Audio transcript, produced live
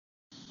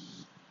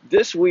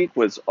This week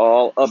was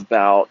all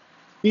about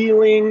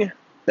feeling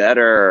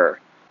better.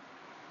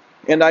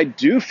 And I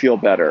do feel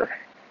better.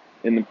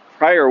 In the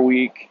prior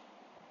week,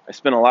 I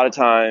spent a lot of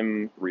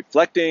time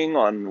reflecting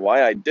on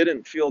why I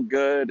didn't feel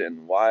good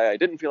and why I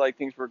didn't feel like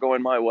things were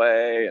going my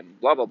way and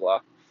blah, blah, blah.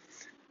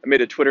 I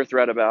made a Twitter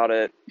thread about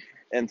it.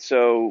 And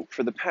so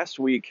for the past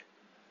week,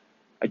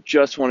 I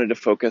just wanted to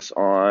focus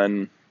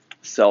on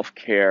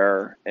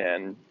self-care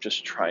and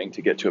just trying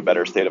to get to a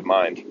better state of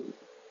mind.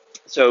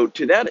 So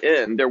to that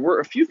end, there were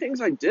a few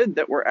things I did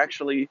that were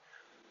actually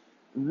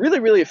really,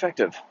 really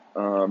effective.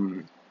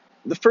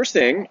 The first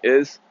thing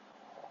is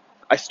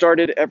I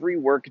started every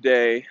work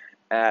day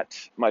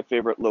at my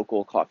favorite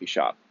local coffee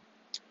shop.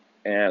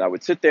 And I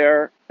would sit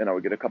there and I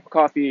would get a cup of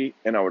coffee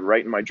and I would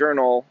write in my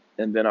journal,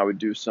 and then I would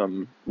do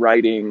some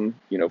writing,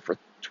 for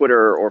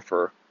Twitter or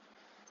for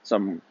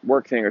some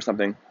work thing or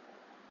something.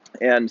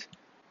 And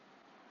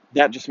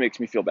that just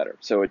makes me feel better.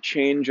 So a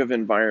change of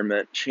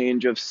environment,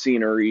 change of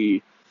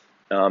scenery,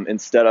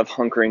 instead of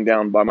hunkering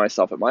down by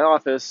myself at my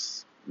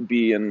office,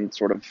 be in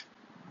sort of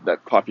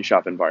that coffee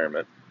shop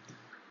environment.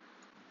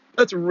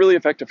 That's really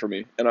effective for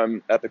me, and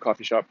I'm at the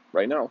coffee shop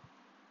right now.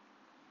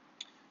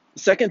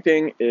 The second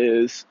thing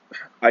is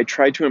I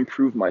try to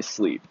improve my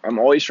sleep. I'm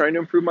always trying to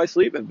improve my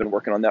sleep. I've been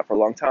working on that for a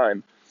long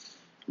time,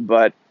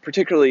 but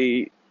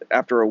particularly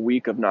after a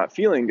week of not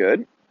feeling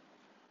good,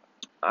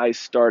 I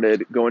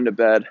started going to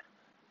bed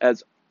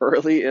as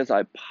early as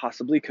I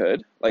possibly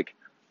could. Like,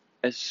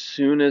 as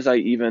soon as I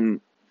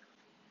even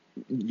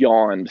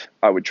yawned,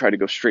 I would try to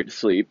go straight to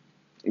sleep,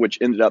 which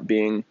ended up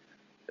being,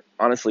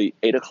 honestly,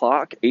 8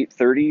 o'clock,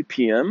 8:30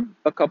 p.m.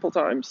 a couple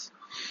times.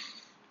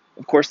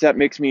 Of course, that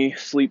makes me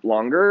sleep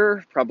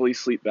longer, probably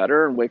sleep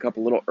better, and wake up a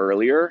little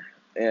earlier.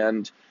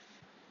 And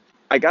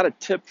I got a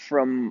tip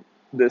from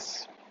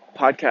this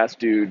podcast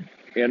dude,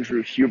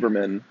 Andrew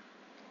Huberman,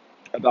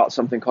 about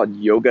something called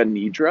Yoga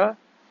Nidra,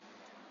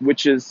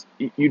 which is,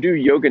 you do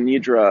Yoga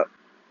Nidra,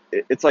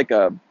 it's like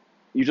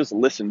you just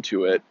listen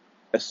to it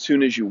as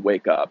soon as you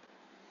wake up.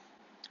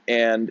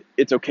 And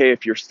it's okay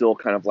if you're still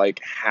kind of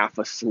like half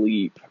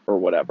asleep or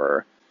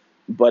whatever,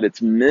 but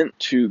it's meant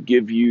to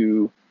give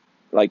you,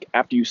 like,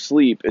 after you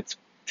sleep, it's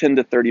 10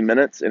 to 30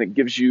 minutes, and it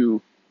gives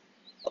you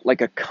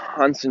like a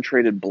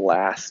concentrated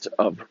blast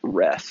of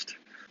rest.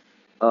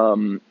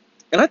 And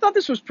I thought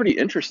this was pretty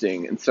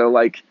interesting. And so,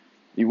 like,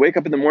 you wake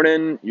up in the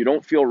morning, you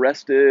don't feel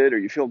rested or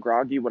you feel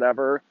groggy,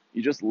 whatever.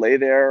 You just lay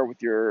there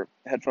with your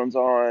headphones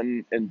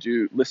on and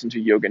listen to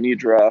Yoga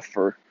Nidra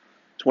for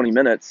 20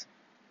 minutes,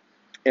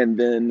 and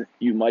then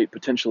you might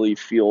potentially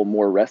feel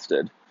more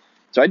rested.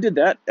 So I did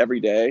that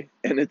every day,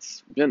 and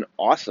it's been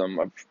awesome.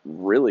 I've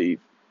really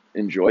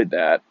enjoyed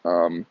that.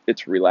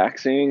 It's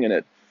relaxing, and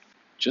it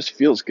just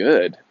feels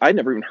good. I'd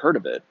never even heard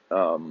of it.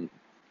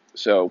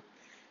 So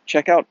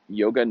check out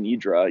Yoga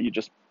Nidra. You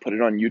just put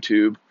it on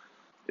YouTube.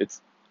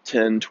 It's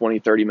 10, 20,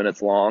 30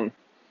 minutes long,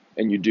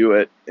 and you do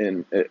it,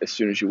 and as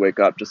soon as you wake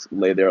up, just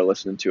lay there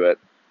listening to it.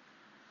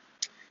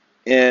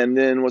 And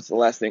then what's the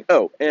last thing?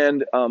 Oh,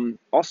 and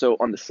also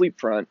on the sleep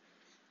front,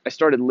 I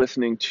started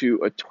listening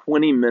to a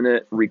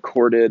 20-minute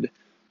recorded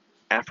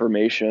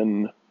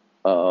affirmation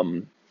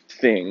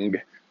thing,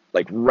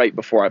 like right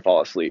before I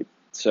fall asleep.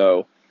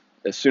 So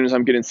as soon as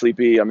I'm getting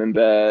sleepy, I'm in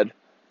bed,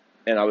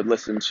 and I would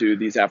listen to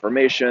these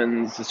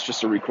affirmations. It's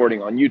just a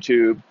recording on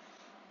YouTube.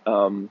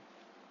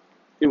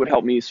 It would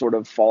help me sort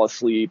of fall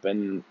asleep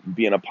and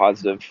be in a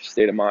positive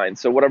state of mind.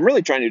 So what I'm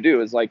really trying to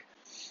do is, like,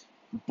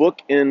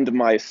 bookend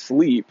my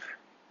sleep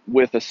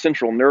with a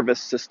central nervous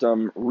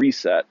system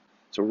reset.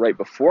 So right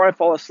before I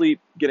fall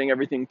asleep, getting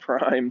everything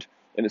primed,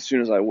 and as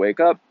soon as I wake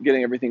up,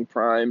 getting everything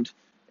primed.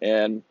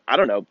 And I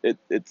don't know,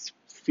 it's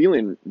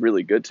feeling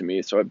really good to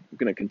me, so I'm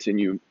going to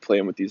continue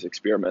playing with these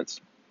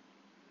experiments.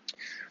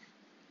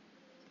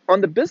 On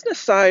the business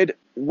side,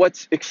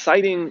 what's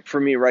exciting for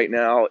me right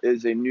now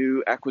is a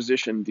new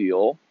acquisition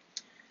deal.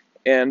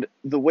 And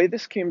the way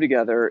this came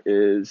together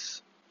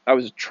is I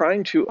was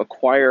trying to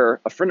acquire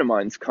a friend of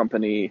mine's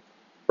company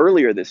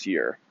earlier this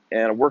year,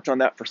 and I worked on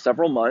that for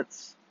several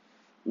months,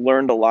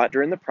 learned a lot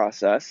during the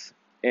process,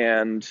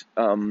 and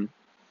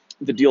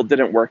the deal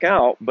didn't work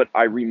out, but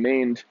I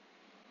remained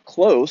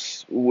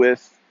close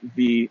with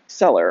the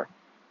seller.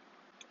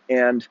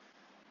 And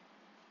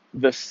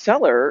the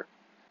seller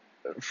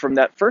from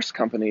that first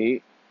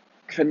company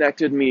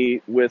connected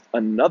me with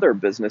another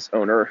business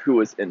owner who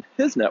was in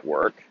his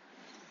network,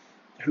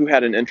 who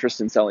had an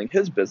interest in selling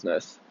his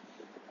business.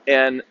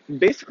 And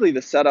basically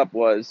the setup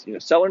was,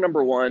 seller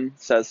number one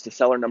says to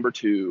seller number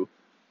two,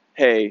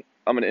 hey,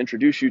 I'm going to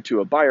introduce you to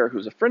a buyer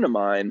who's a friend of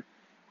mine,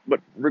 but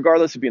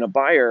regardless of being a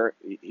buyer,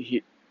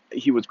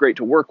 he was great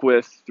to work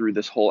with through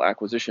this whole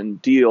acquisition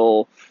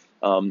deal.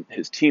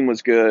 His team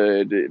was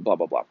good, blah,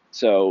 blah, blah.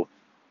 So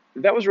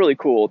that was really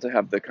cool to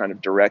have the kind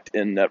of direct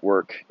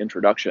in-network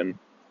introduction.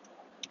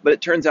 But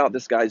it turns out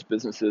this guy's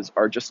businesses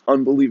are just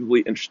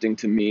unbelievably interesting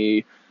to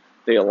me.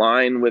 They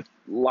align with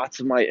lots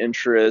of my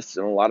interests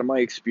and a lot of my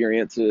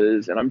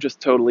experiences, and I'm just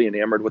totally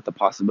enamored with the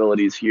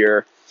possibilities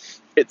here.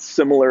 It's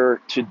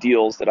similar to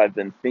deals that I've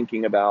been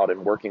thinking about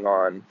and working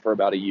on for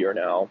about a year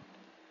now.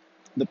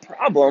 The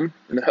problem,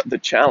 the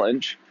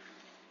challenge,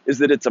 is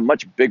that it's a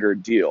much bigger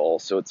deal.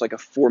 So it's like a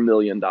 $4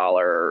 million,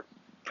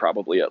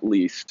 probably at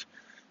least,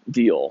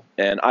 deal.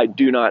 And I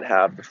do not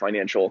have the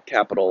financial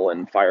capital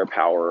and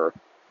firepower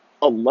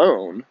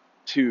alone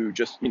to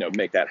just,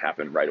 make that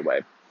happen right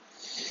away.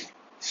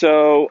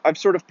 So I've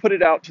sort of put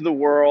it out to the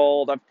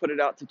world. I've put it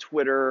out to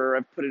Twitter.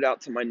 I've put it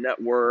out to my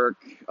network.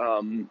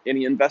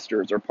 Any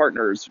investors or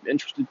partners,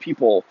 interested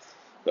people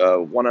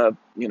want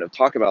to,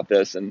 talk about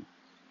this. And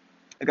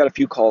I got a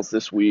few calls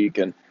this week,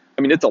 and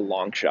I mean, it's a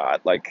long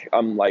shot. Like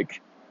I'm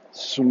like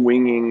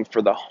swinging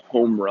for the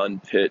home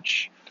run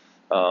pitch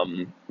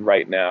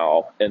right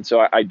now, and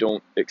so I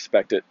don't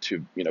expect it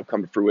to,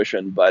 come to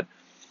fruition. But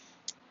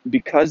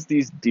because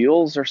these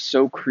deals are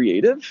so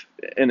creative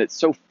and it's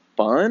so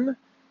fun,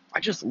 I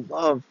just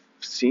love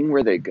seeing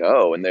where they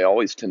go, and they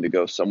always tend to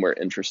go somewhere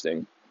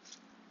interesting.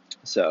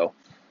 So,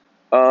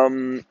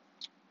 um,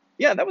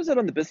 yeah, that was it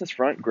on the business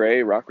front.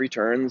 Gray, Rock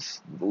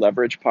Returns, the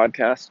Leverage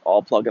podcast,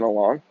 all plugging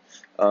along.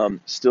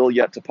 Still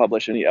yet to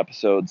publish any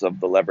episodes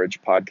of the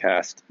Leverage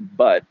podcast,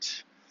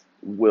 but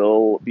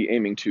we'll be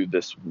aiming to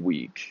this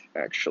week,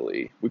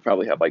 actually. We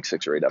probably have like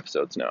 6 or 8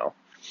 episodes now.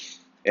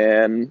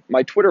 And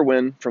my Twitter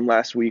win from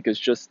last week is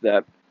just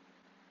that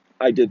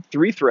I did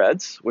 3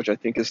 threads, which I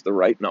think is the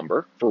right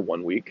number for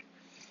 1 week.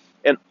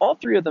 And all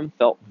 3 of them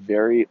felt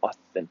very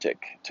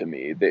authentic to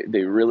me.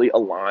 They really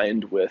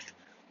aligned with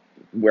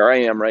where I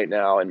am right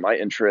now and my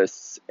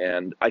interests,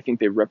 and I think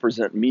they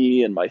represent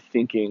me and my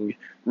thinking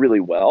really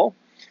well.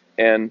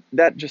 And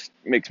that just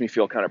makes me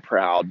feel kind of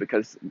proud,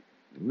 because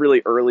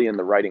really early in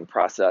the writing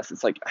process,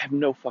 it's like I have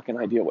no fucking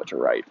idea what to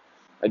write.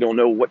 I don't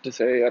know what to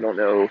say. I don't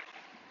know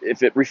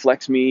if it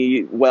reflects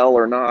me well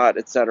or not,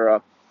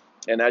 etc.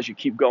 And as you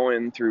keep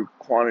going through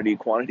quantity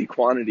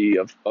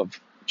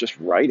of just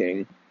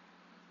writing,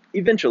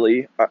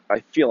 eventually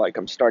I feel like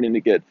I'm starting to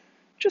get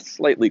just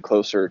slightly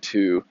closer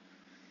to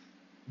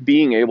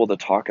being able to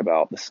talk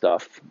about the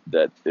stuff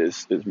that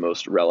is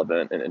most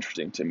relevant and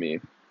interesting to me.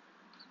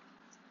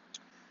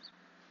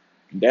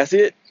 That's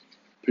it.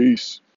 Peace.